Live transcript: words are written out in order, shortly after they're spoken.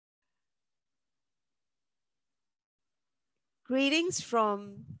Greetings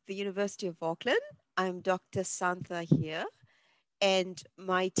from the University of Auckland. I'm Dr. Santha here, and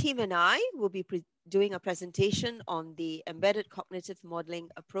my team and I will be doing a presentation on the embedded cognitive modeling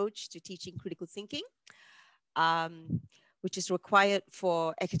approach to teaching critical thinking, which is required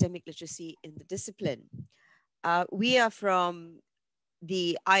for academic literacy in the discipline. We are from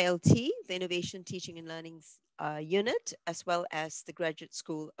the ILT, the Innovation Teaching and Learning Unit, as well as the Graduate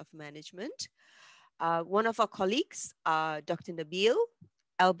School of Management. One of our colleagues, Dr. Nabil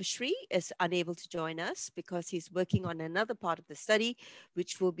Al-Bashri, is unable to join us because he's working on another part of the study,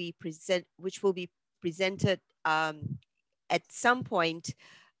 which will be presented at some point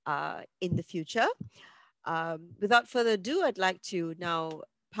in the future. Without further ado, I'd like to now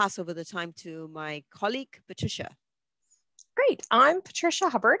pass over the time to my colleague, Patricia. Great. I'm Patricia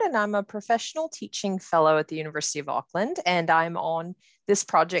Hubbard, and I'm a professional teaching fellow at the University of Auckland, and I'm on this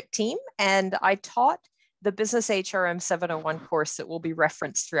project team, and I taught the Business HRM 701 course that will be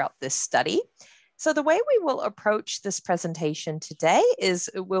referenced throughout this study. So the way we will approach this presentation today is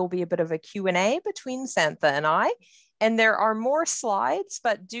it will be a bit of a Q&A between Santha and I, and there are more slides,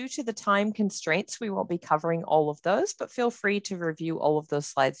 but due to the time constraints, we won't be covering all of those, but feel free to review all of those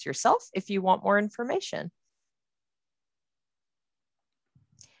slides yourself if you want more information.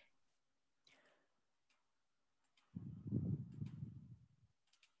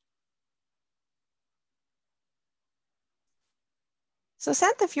 So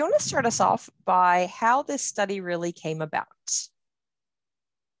Santha, if you want to start us off by how this study really came about.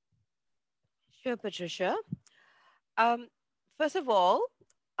 Sure, Patricia. First of all,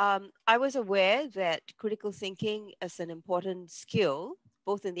 I was aware that critical thinking is an important skill,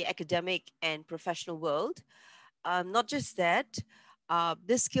 both in the academic and professional world. Not just that,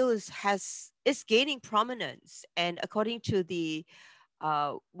 this skill is gaining prominence, and according to the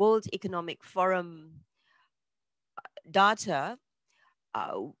World Economic Forum data,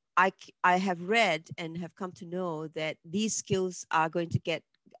 I have read and have come to know that these skills are going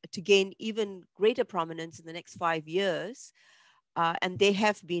to gain even greater prominence in the next 5 years, and they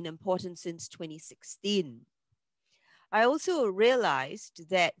have been important since 2016. I also realized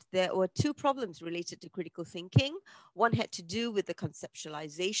that there were two problems related to critical thinking. One had to do with the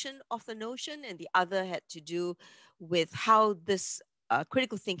conceptualization of the notion, and the other had to do with how this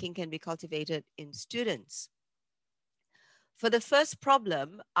critical thinking can be cultivated in students. For the first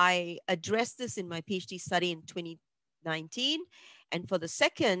problem, I addressed this in my PhD study in 2019. And for the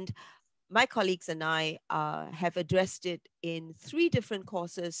second, my colleagues and I have addressed it in 3 different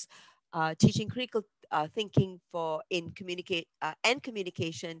courses, teaching critical thinking and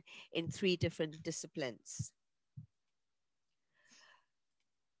communication in 3 different disciplines.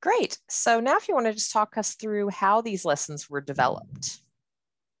 Great. So now if you want to just talk us through how these lessons were developed.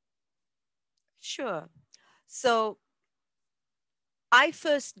 Sure. So I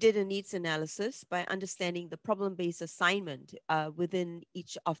first did a needs analysis by understanding the problem-based assignment within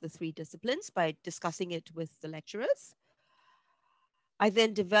each of the 3 disciplines by discussing it with the lecturers. I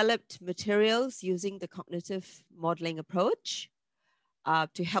then developed materials using the cognitive modeling approach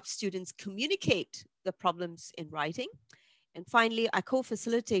to help students communicate the problems in writing. And finally, I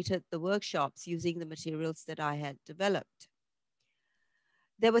co-facilitated the workshops using the materials that I had developed.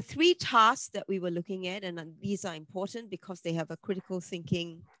 There were 3 tasks that we were looking at, and these are important because they have a critical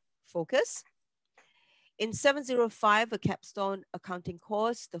thinking focus. In 705, a capstone accounting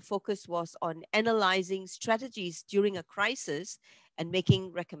course, the focus was on analyzing strategies during a crisis and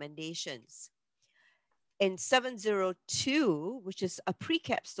making recommendations. In 702, which is a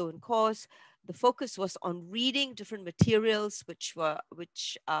pre-capstone course, the focus was on reading different materials, which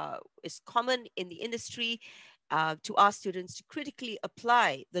is common in the industry, to ask students to critically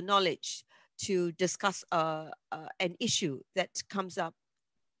apply the knowledge to discuss an issue that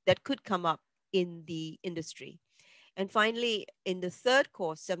could come up in the industry. And finally, in the third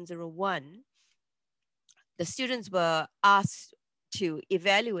course, 701, the students were asked to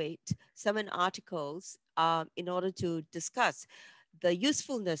evaluate 7 articles in order to discuss the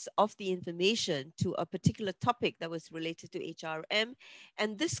usefulness of the information to a particular topic that was related to HRM.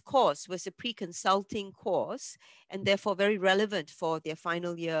 And this course was a pre-consulting course and therefore very relevant for their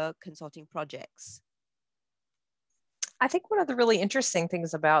final year consulting projects. I think one of the really interesting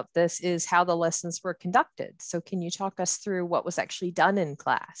things about this is how the lessons were conducted. So can you talk us through what was actually done in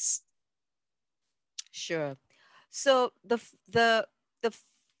class? Sure. So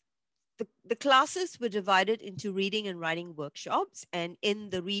the classes were divided into reading and writing workshops. And in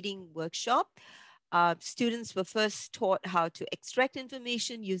the reading workshop, students were first taught how to extract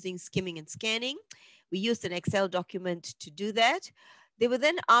information using skimming and scanning. We used an Excel document to do that. They were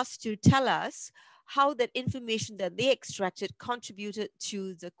then asked to tell us how that information that they extracted contributed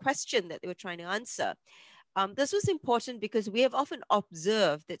to the question that they were trying to answer. This was important because we have often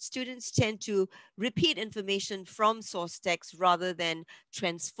observed that students tend to repeat information from source text rather than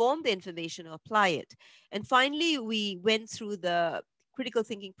transform the information or apply it. And finally, we went through the critical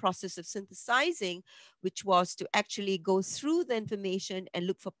thinking process of synthesizing, which was to actually go through the information and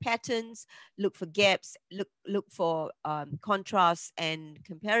look for patterns, look for gaps, look for contrasts and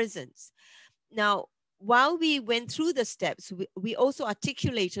comparisons. Now, while we went through the steps, we also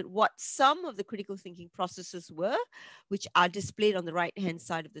articulated what some of the critical thinking processes were, which are displayed on the right-hand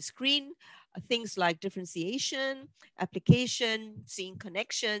side of the screen. Things like differentiation, application, seeing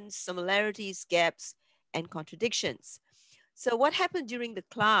connections, similarities, gaps, and contradictions. So what happened during the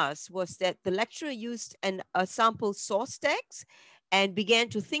class was that the lecturer used a sample source text and began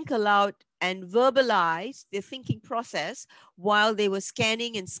to think aloud and verbalize their thinking process while they were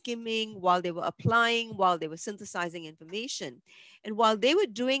scanning and skimming, while they were applying, while they were synthesizing information. And while they were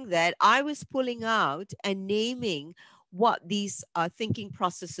doing that, I was pulling out and naming what these thinking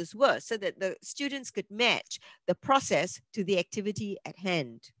processes were so that the students could match the process to the activity at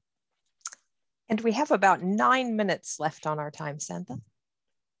hand. And we have about 9 minutes left on our time, Santha.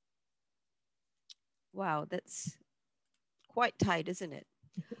 Wow, that's quite tight, isn't it?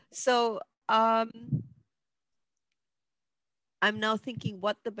 So I'm now thinking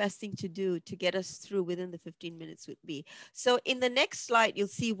what the best thing to do to get us through within the 15 minutes would be. So in the next slide, you'll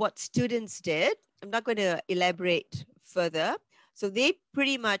see what students did. I'm not going to elaborate further. So they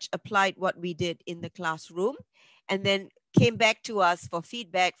pretty much applied what we did in the classroom and then came back to us for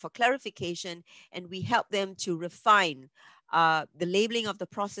feedback, for clarification, and we helped them to refine the labeling of the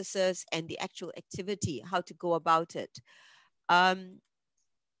processes and the actual activity, how to go about it.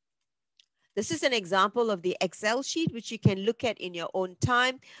 This is an example of the Excel sheet, which you can look at in your own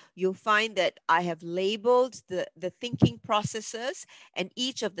time. You'll find that I have labeled the thinking processes and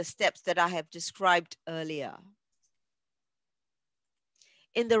each of the steps that I have described earlier.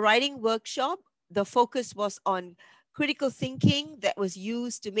 In the writing workshop, the focus was on critical thinking that was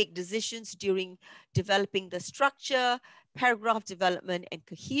used to make decisions during developing the structure, paragraph development, and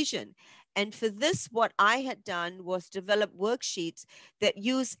cohesion. And for this, what I had done was develop worksheets that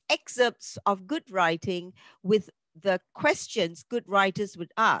use excerpts of good writing with the questions good writers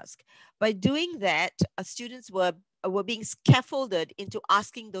would ask. By doing that, students were being scaffolded into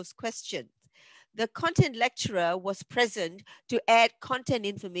asking those questions. The content lecturer was present to add content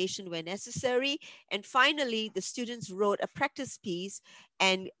information where necessary. And finally, the students wrote a practice piece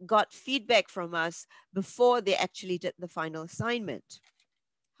and got feedback from us before they actually did the final assignment.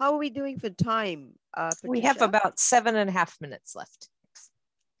 How are we doing for time, Patricia? We have about 7.5 minutes left.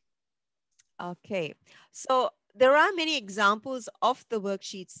 Okay, so there are many examples of the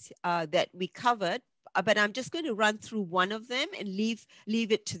worksheets that we covered, but I'm just going to run through one of them and leave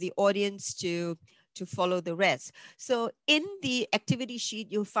it to the audience to follow the rest. So in the activity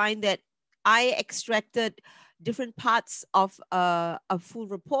sheet, you'll find that I extracted different parts of a full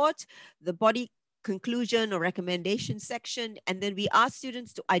report, the body conclusion or recommendation section, and then we asked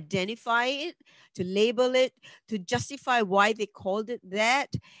students to identify it, to label it, to justify why they called it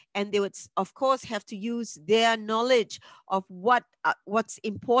that, and they would of course have to use their knowledge of what's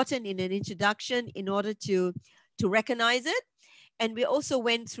important in an introduction in order to recognize it. And we also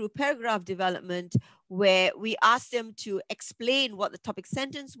went through paragraph development where we asked them to explain what the topic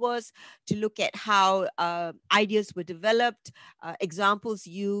sentence was, to look at how ideas were developed, examples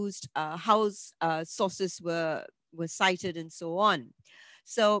used, how sources were cited, and so on.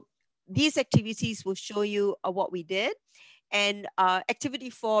 So these activities will show you what we did. And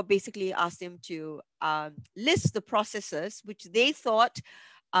activity 4 basically asked them to list the processes which they thought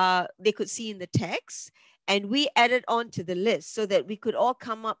they could see in the text. And we added on to the list so that we could all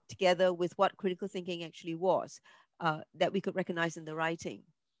come up together with what critical thinking actually was, that we could recognize in the writing.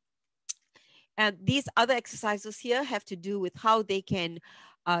 And these other exercises here have to do with how they can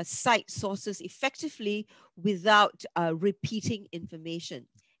cite sources effectively without repeating information.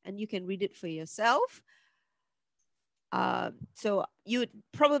 And you can read it for yourself. So you would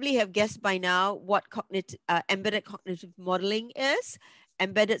probably have guessed by now what embedded cognitive modeling is.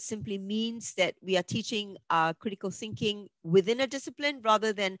 Embedded simply means that we are teaching critical thinking within a discipline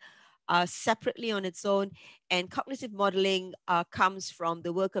rather than separately on its own. And cognitive modeling comes from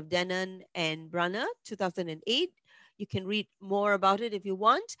the work of Denon and Brunner, 2008. You can read more about it if you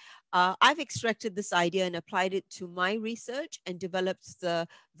want. I've extracted this idea and applied it to my research and developed the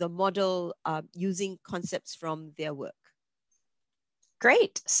model using concepts from their work.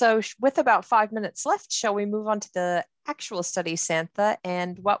 Great. So with about 5 minutes left, shall we move on to the actual study, Santha,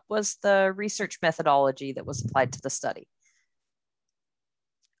 and what was the research methodology that was applied to the study?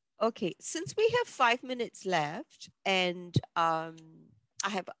 Okay, since we have 5 minutes left and I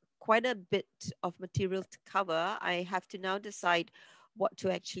have quite a bit of material to cover, I have to now decide what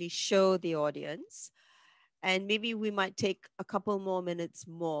to actually show the audience. And maybe we might take a couple more minutes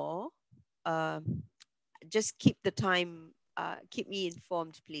more. Just keep the time, keep me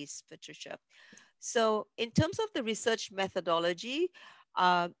informed, please, Patricia. So in terms of the research methodology,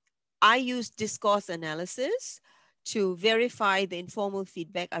 I use discourse analysis to verify the informal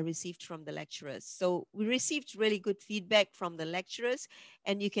feedback I received from the lecturers. So we received really good feedback from the lecturers,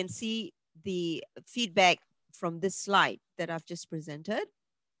 and you can see the feedback from this slide that I've just presented.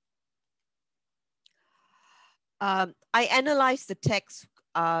 I analyzed the text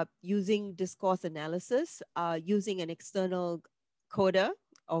using discourse analysis, using an external coder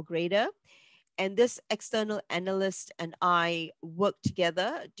or grader. And this external analyst and I worked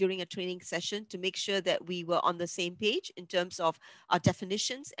together during a training session to make sure that we were on the same page in terms of our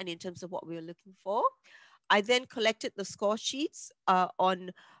definitions and in terms of what we were looking for. I then collected the score sheets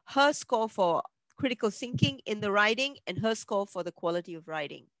on her score for critical thinking in the writing and her score for the quality of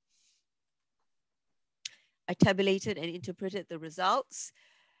writing. I tabulated and interpreted the results.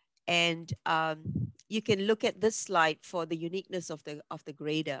 And you can look at this slide for the uniqueness of the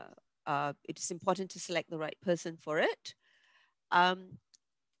grader. It is important to select the right person for it.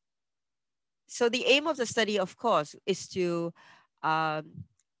 So the aim of the study, of course, is to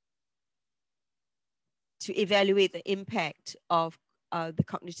evaluate the impact of the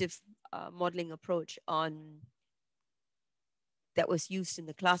cognitive modeling approach that was used in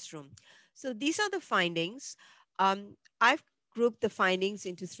the classroom. So these are the findings. I've grouped the findings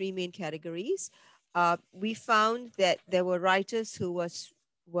into three main categories. We found that there were writers who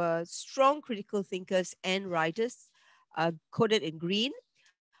were strong critical thinkers and writers, coded in green.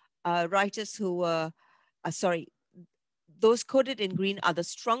 Writers who were, those coded in green are the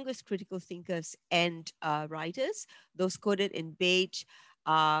strongest critical thinkers and writers. Those coded in beige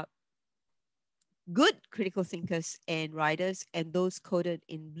are good critical thinkers and writers, and those coded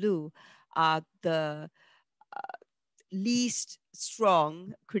in blue are the least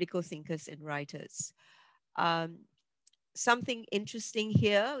strong critical thinkers and writers. Something interesting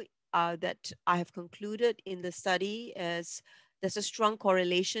here that I have concluded in the study is there's a strong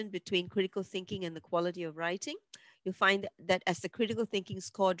correlation between critical thinking and the quality of writing. You'll find that as the critical thinking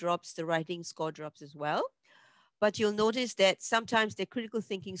score drops, the writing score drops as well. But you'll notice that sometimes their critical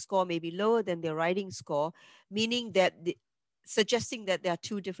thinking score may be lower than their writing score, meaning that suggesting that there are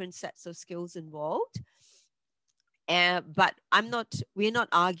two different sets of skills involved. But we're not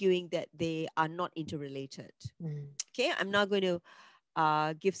arguing that they are not interrelated. Okay, I'm now going to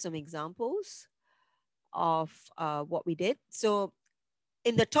give some examples of what we did. So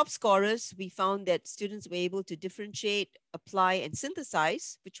in the top scorers, we found that students were able to differentiate, apply, and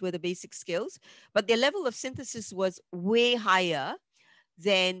synthesize, which were the basic skills, but their level of synthesis was way higher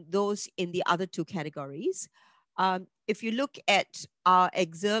than those in the other two categories. If you look at our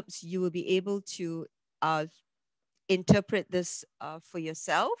excerpts, you will be able to interpret this for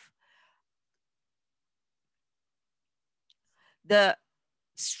yourself. The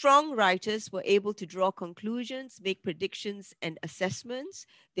strong writers were able to draw conclusions, make predictions and assessments.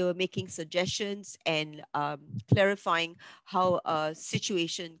 They were making suggestions and clarifying how a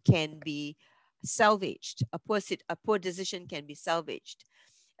situation can be salvaged. A poor decision can be salvaged.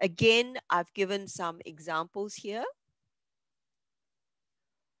 Again, I've given some examples here.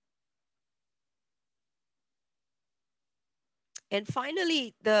 And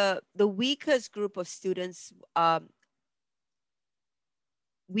finally, the weakest group of students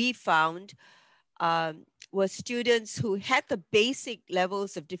we found were students who had the basic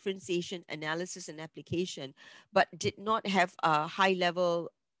levels of differentiation, analysis, and application, but did not have a high level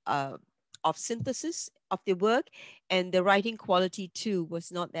of synthesis of their work, and the writing quality too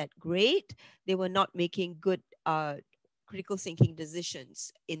was not that great. They were not making good critical thinking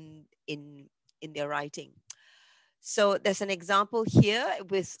decisions in their writing. So there's an example here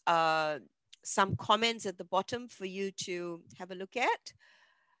with some comments at the bottom for you to have a look at.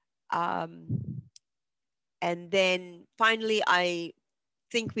 And then finally, I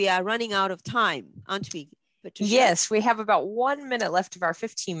think we are running out of time, aren't we, Patricia? Yes, we have about 1 minute left of our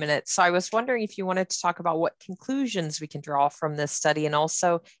 15 minutes. So I was wondering if you wanted to talk about what conclusions we can draw from this study, and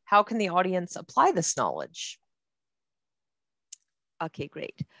also how can the audience apply this knowledge? Okay,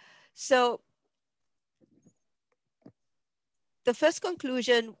 great. So The first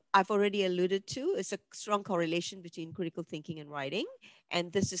conclusion I've already alluded to is a strong correlation between critical thinking and writing.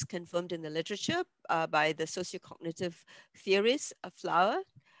 And this is confirmed in the literature by the sociocognitive theorists of Flower,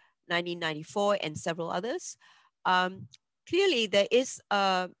 1994, and several others. Clearly, there is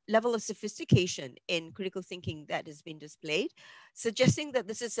a level of sophistication in critical thinking that has been displayed, suggesting that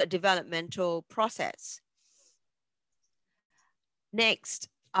this is a developmental process. Next,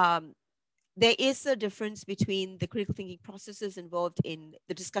 there is a difference between the critical thinking processes involved in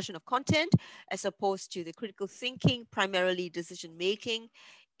the discussion of content as opposed to the critical thinking, primarily decision making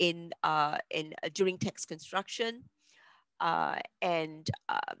during text construction.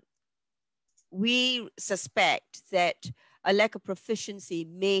 We suspect that a lack of proficiency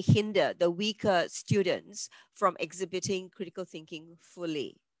may hinder the weaker students from exhibiting critical thinking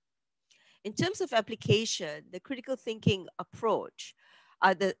fully. In terms of application, the critical thinking approach,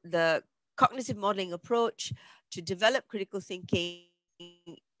 the cognitive modeling approach to develop critical thinking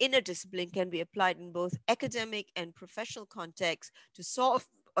in a discipline can be applied in both academic and professional contexts to solve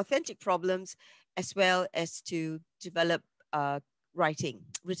authentic problems, as well as to develop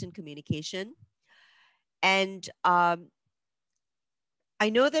written communication. And I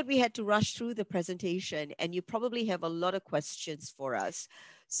know that we had to rush through the presentation and you probably have a lot of questions for us.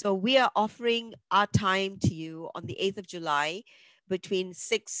 So we are offering our time to you on the 8th of July between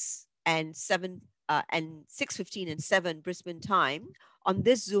 6 and 7 and 6:15 and 7 Brisbane time on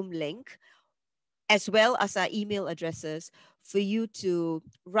this Zoom link, as well as our email addresses for you to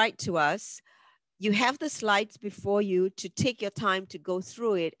write to us. You have the slides before you to take your time to go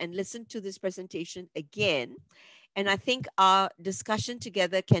through it and listen to this presentation again. And I think our discussion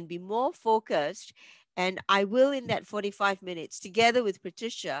together can be more focused. And I will, in that 45 minutes, together with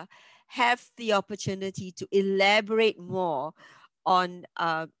Patricia, have the opportunity to elaborate more on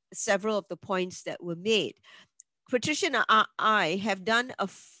several of the points that were made. Patricia and I have done a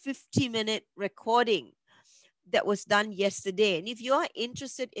 50-minute recording that was done yesterday. And if you are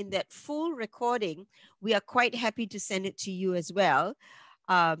interested in that full recording, we are quite happy to send it to you as well,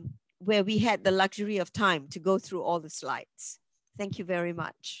 where we had the luxury of time to go through all the slides. Thank you very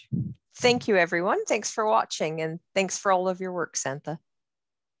much. Thank you, everyone. Thanks for watching, and thanks for all of your work, Santha.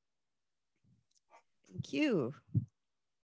 Thank you.